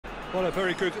Well, a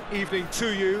very good evening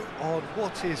to you on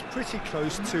what is pretty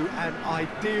close to an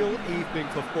ideal evening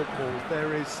for football.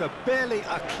 There is barely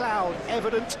a cloud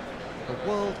evident. The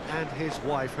world and his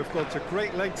wife have gone to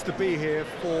great lengths to be here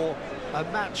for a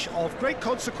match of great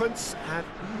consequence and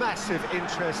massive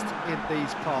interest in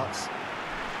these parts.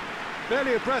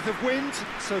 Barely a breath of wind,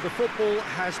 so the football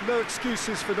has no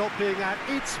excuses for not being at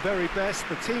its very best.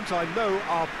 The teams I know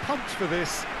are pumped for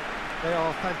this. They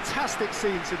are fantastic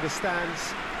scenes in the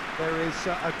stands. There is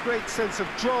a great sense of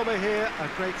drama here, a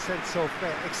great sense of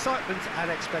excitement and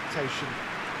expectation.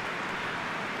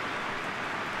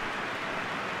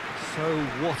 So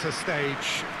what a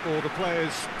stage for the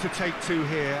players to take to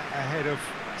here ahead of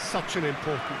such an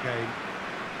important game.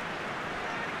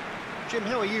 Jim,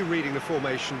 how are you reading the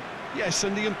formation? Yes,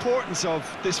 and the importance of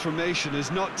this formation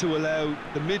is not to allow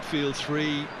the midfield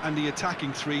three and the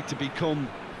attacking three to become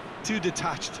too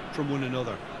detached from one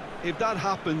another. If that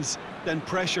happens, then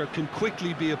pressure can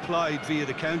quickly be applied via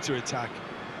the counter-attack,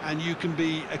 and you can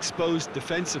be exposed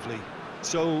defensively.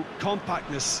 So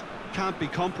compactness can't be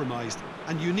compromised,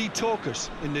 and you need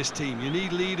talkers in this team. You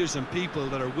need leaders and people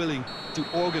that are willing to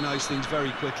organise things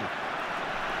very quickly.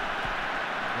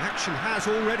 The action has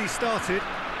already started.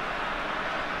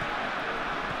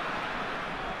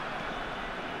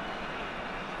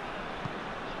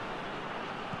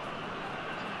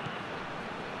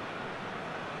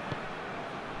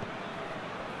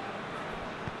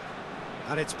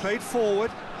 And it's played forward.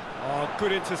 Oh,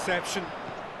 good interception.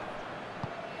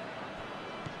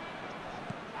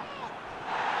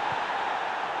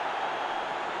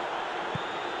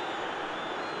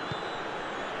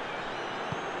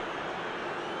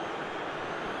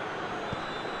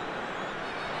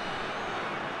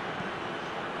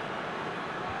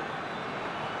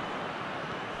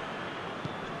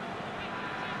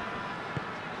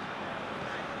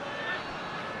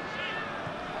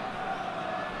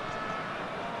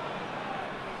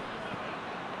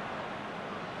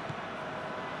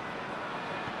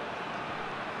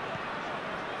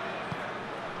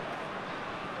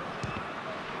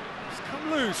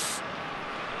 Loose.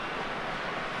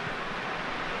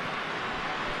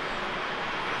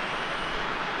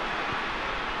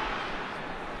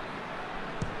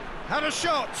 Had a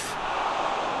shot.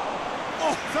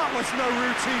 Oh, that was no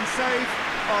routine save.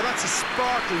 Oh, that's a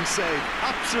sparkling save.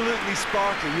 Absolutely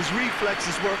sparkling. His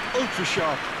reflexes were ultra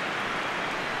sharp.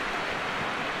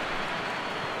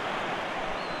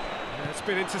 It's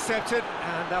been intercepted,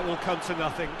 and that will come to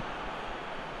nothing.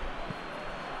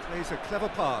 Plays a clever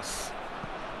pass.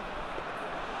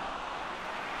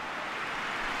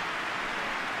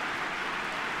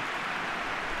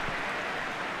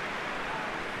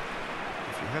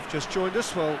 If you have just joined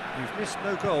us, well, you've missed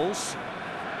no goals.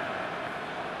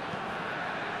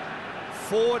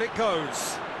 Forward it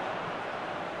goes.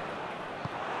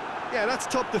 Yeah, that's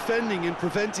top defending and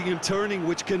preventing him turning,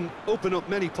 which can open up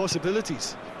many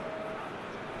possibilities.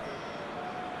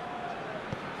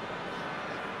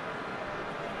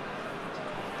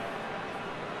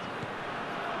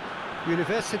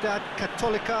 Universidad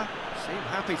Catolica seem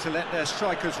happy to let their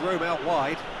strikers roam out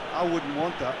wide. I wouldn't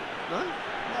want that. No?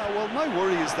 No, well, my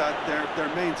worry is that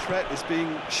their main threat is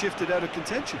being shifted out of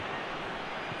contention.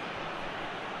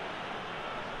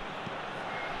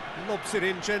 Lobs it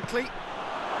in gently.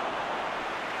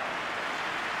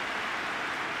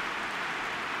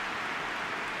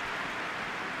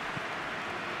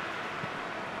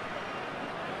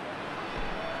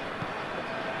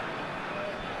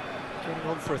 Getting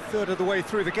on for a third of the way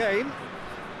through the game.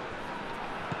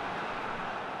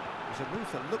 It was a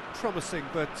move that looked promising,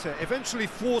 but eventually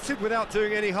thwarted without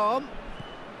doing any harm.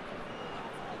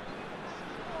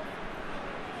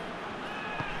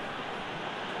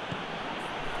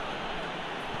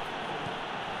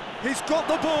 He's got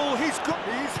the ball, he's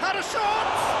had a shot!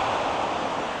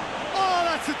 Oh,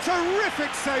 that's a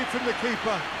terrific save from the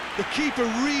keeper. The keeper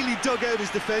really dug out his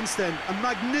defence then, a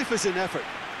magnificent effort.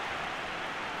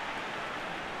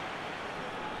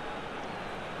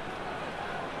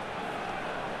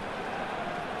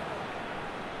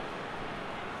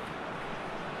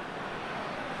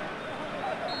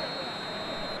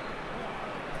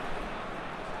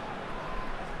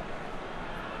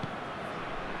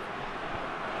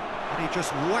 He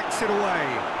just whacks it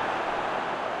away.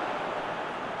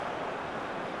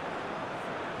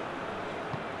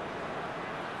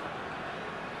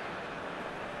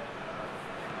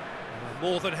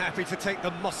 More than happy to take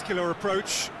the muscular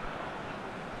approach.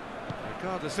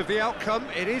 Regardless of the outcome,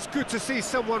 it is good to see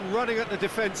someone running at the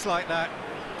defence like that.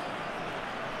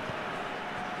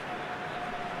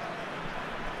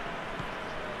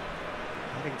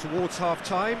 Heading towards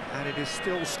half-time, and it is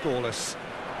still scoreless.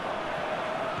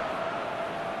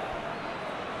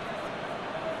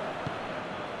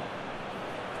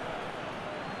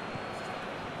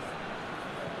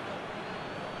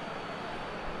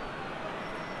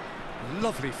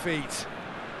 Lovely feet.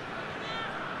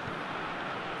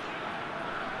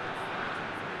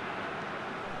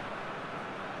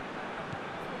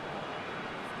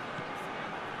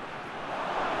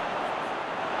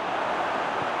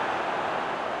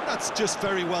 That's just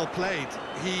very well played.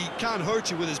 He can't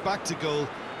hurt you with his back to goal,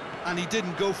 and he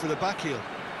didn't go for the back heel.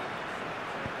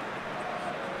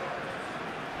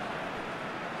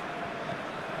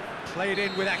 Played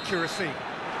in with accuracy.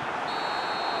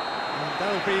 And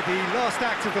that'll be the last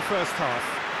act of the first half.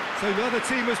 So neither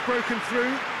team has broken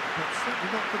through, but certainly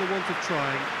not for the want of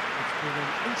trying. It's been an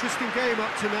interesting game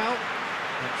up to now,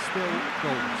 but still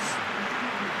goals.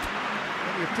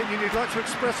 Any opinion you'd like to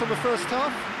express on the first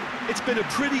half? It's been a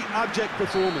pretty abject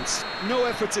performance. No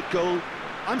efforts at goal.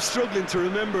 I'm struggling to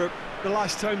remember the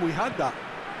last time we had that.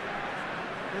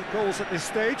 No goals at this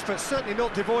stage, but certainly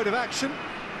not devoid of action.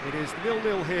 It is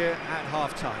 0-0 here at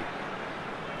half-time.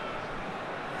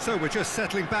 So we're just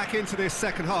settling back into this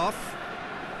second half.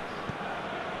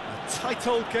 A tight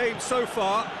old game so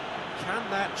far. Can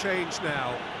that change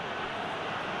now?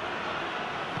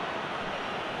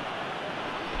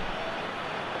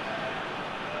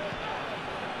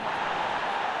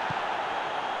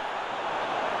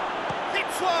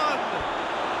 Hits one!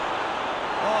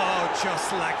 Oh,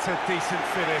 just lacked a decent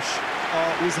finish.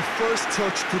 Oh, it was a first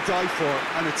touch to die for,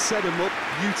 and it set him up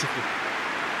beautifully.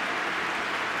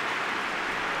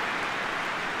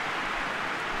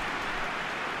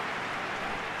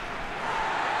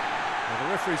 Well, the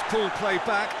referee's pulled play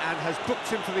back and has booked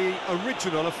him for the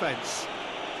original offence.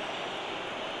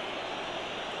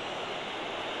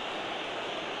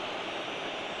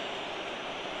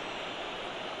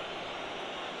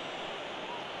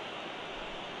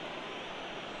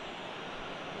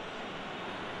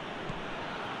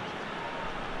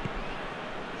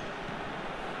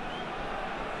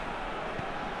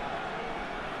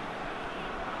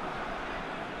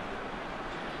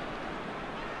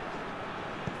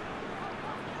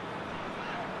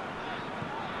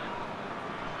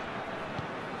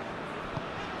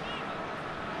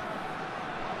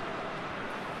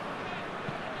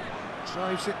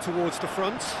 Drives it towards the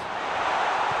front.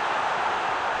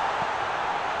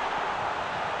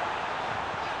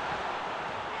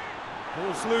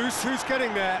 Ball's loose, who's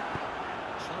getting there?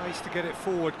 Tries to get it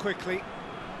forward quickly.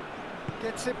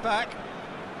 Gets it back.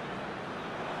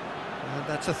 And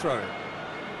that's a throw.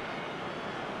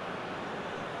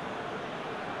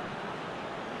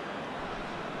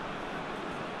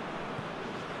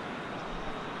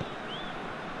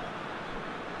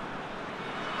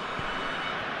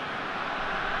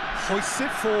 Hoists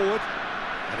it forward,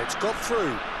 and it's got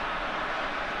through.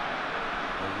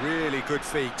 A really good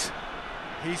feat.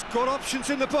 He's got options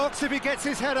in the box if he gets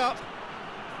his head up.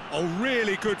 A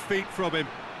really good feat from him.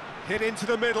 Hit into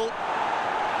the middle.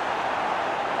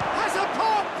 Has a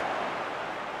pop!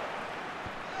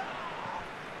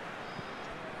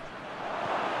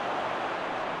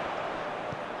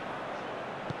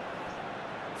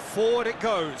 Forward it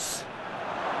goes.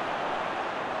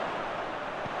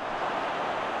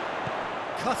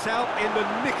 Cut out in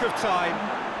the nick of time.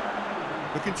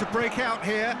 Looking to break out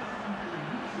here.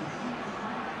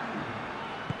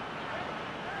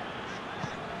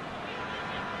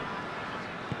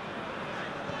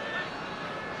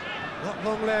 Not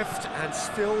long left, and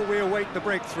still we await the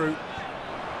breakthrough.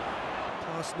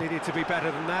 Pass needed to be better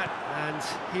than that, and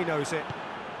he knows it.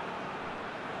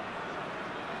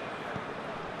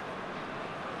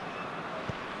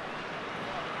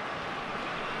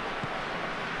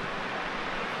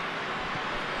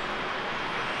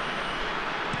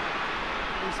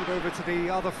 It over to the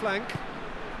other flank.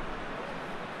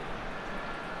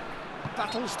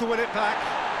 Battles to win it back.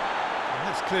 And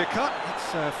that's clear cut.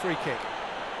 It's a free kick.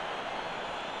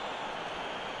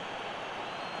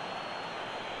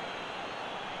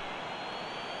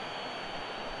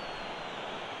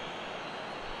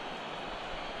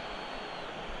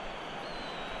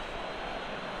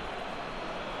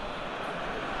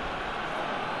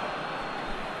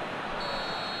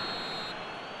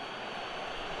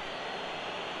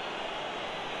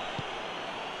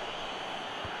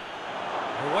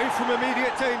 Away from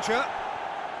immediate danger.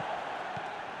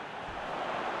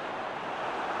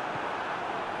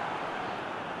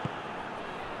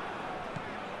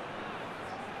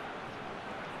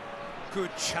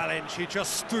 Good challenge, he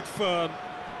just stood firm.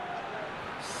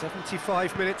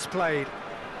 75 minutes played.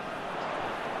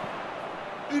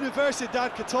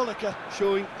 Universidad Catolica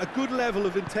showing a good level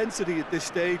of intensity at this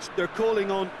stage. They're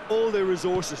calling on all their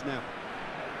resources now.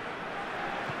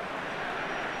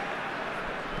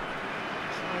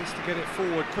 Tries to get it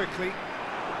forward quickly.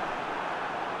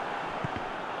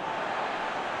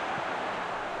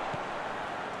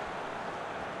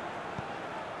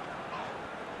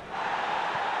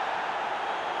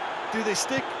 Do they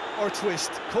stick or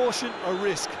twist? Caution or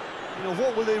risk? You know,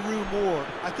 what will they rue more?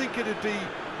 I think it'd be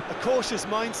a cautious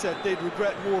mindset they'd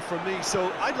regret more from me,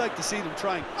 so I'd like to see them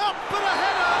trying. Up for the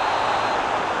header!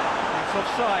 It's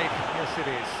offside, yes it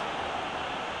is.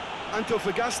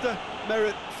 Antofagasta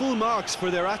merit full marks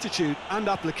for their attitude and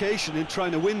application in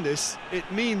trying to win this. It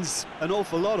means an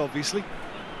awful lot, obviously.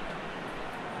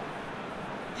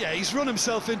 Yeah, he's run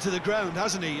himself into the ground,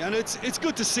 hasn't he? And it's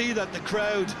good to see that the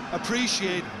crowd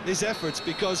appreciate his efforts,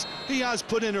 because he has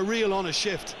put in a real honest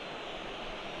shift.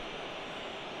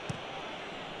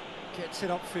 Gets it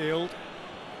upfield.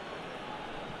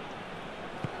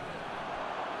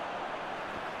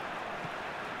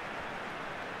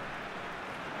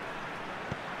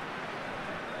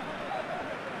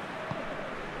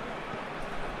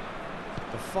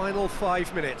 The final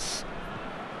 5 minutes.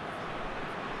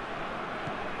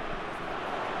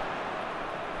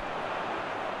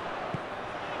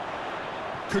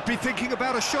 Could be thinking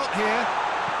about a shot here.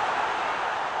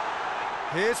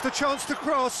 Here's the chance to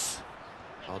cross.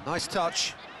 Oh, nice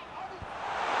touch.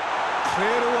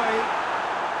 Cleared away.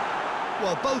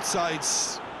 Well, both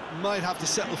sides might have to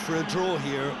settle for a draw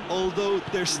here, although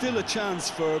there's still a chance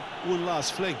for one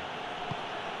last fling.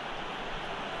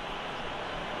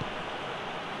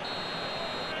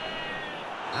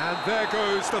 And there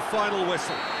goes the final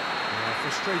whistle. A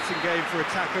frustrating game for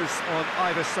attackers on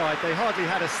either side. They hardly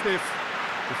had a sniff.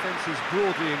 Defence is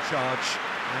broadly in charge,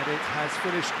 and it has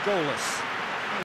finished goalless.